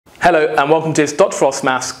Hello and welcome to this Dr. Frost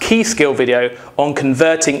Maths key skill video on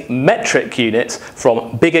converting metric units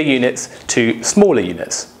from bigger units to smaller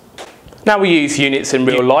units. Now we use units in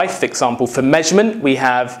real life. For example, for measurement we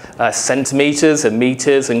have centimetres and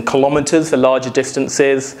metres and kilometres for larger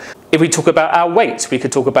distances. If we talk about our weight, we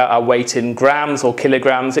could talk about our weight in grams or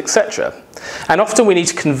kilograms, etc. And often we need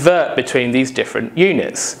to convert between these different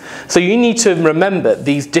units. So you need to remember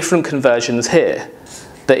these different conversions here.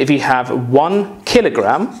 That if you have 1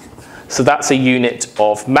 kilogram, so that's a unit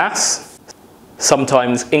of mass,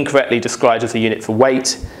 sometimes incorrectly described as a unit for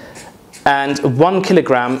weight, and 1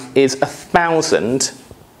 kilogram is 1,000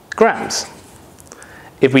 grams.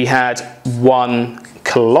 If we had 1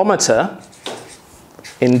 kilometre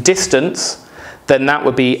in distance, then that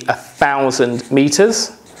would be 1,000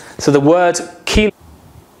 metres. So the word kilo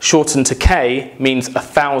shortened to K means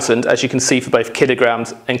 1,000, as you can see for both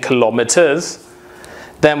kilograms and kilometres.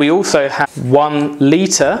 Then we also have 1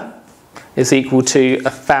 litre is equal to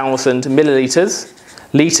 1,000 millilitres.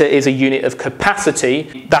 Litre is a unit of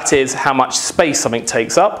capacity, that is how much space something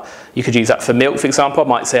takes up. You could use that for milk, for example. I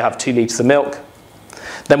might say I have 2 litres of milk.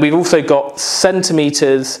 Then we've also got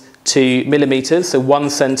centimetres to millimetres, so 1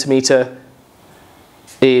 centimetre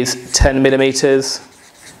is 10 millimetres.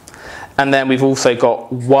 And then we've also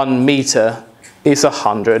got 1 metre is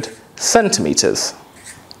 100 centimetres.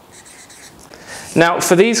 Now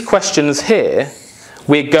for these questions here,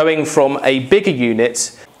 we're going from a bigger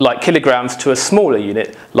unit like kilograms to a smaller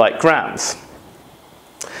unit like grams.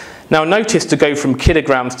 Now notice to go from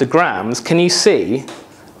kilograms to grams, can you see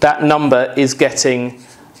that number is getting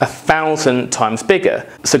 1,000 times bigger?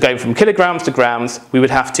 So going from kilograms to grams, we would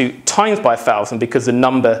have to times by 1,000 because the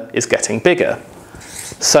number is getting bigger.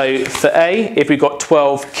 So for A, if we've got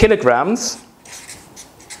 12 kilograms,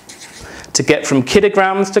 to get from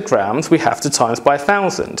kilograms to grams, we have to times by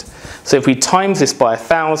 1,000. So if we times this by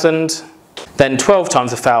 1,000, then 12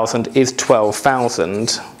 times 1,000 is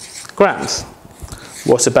 12,000 grams.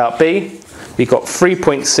 What about B? We've got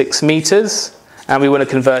 3.6 metres, and we want to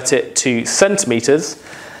convert it to centimetres.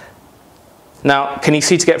 Now, can you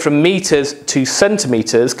see to get from metres to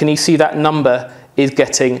centimetres, can you see that number is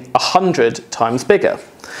getting 100 times bigger?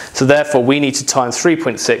 So therefore, we need to times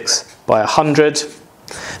 3.6 by 100.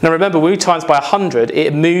 Now remember, when we times by 100,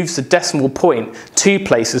 it moves the decimal point 2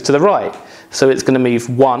 places to the right. So it's going to move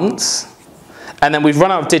once, and then we've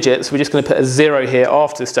run out of digits, we're just going to put a 0 here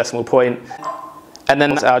after this decimal point, and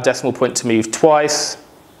then our decimal point to move twice,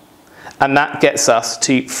 and that gets us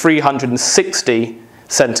to 360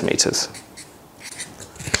 centimetres.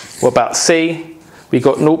 What about C? We've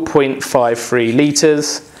got 0.53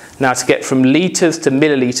 litres. Now to get from litres to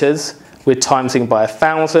millilitres, we're timesing by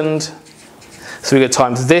 1,000. So we're going to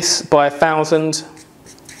times this by 1,000.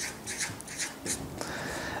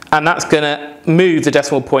 And that's going to move the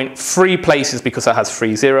decimal point 3 places because that has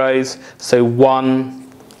 3 zeros. So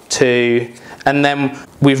 1, 2, and then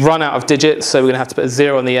we've run out of digits, so we're going to have to put a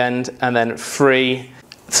 0 on the end, and then 3.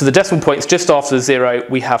 So the decimal points just after the 0,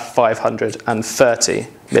 we have 530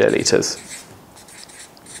 millilitres.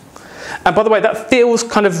 And by the way, that feels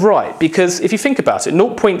kind of right, because if you think about it,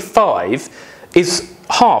 0.5 is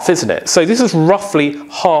half, isn't it? So this is roughly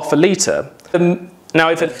half a litre. Now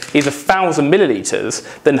if it is 1,000 millilitres,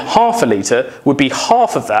 then half a litre would be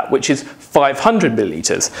half of that, which is 500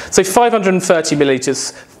 millilitres. So 530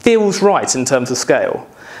 millilitres feels right in terms of scale.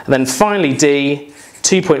 And then finally D,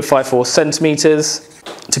 2.54 centimetres.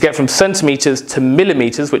 To get from centimetres to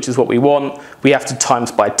millimetres, which is what we want, we have to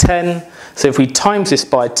times by 10. So if we times this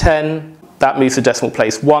by 10, that moves the decimal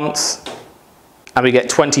place once, and we get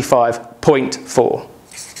 25.4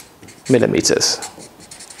 millimetres.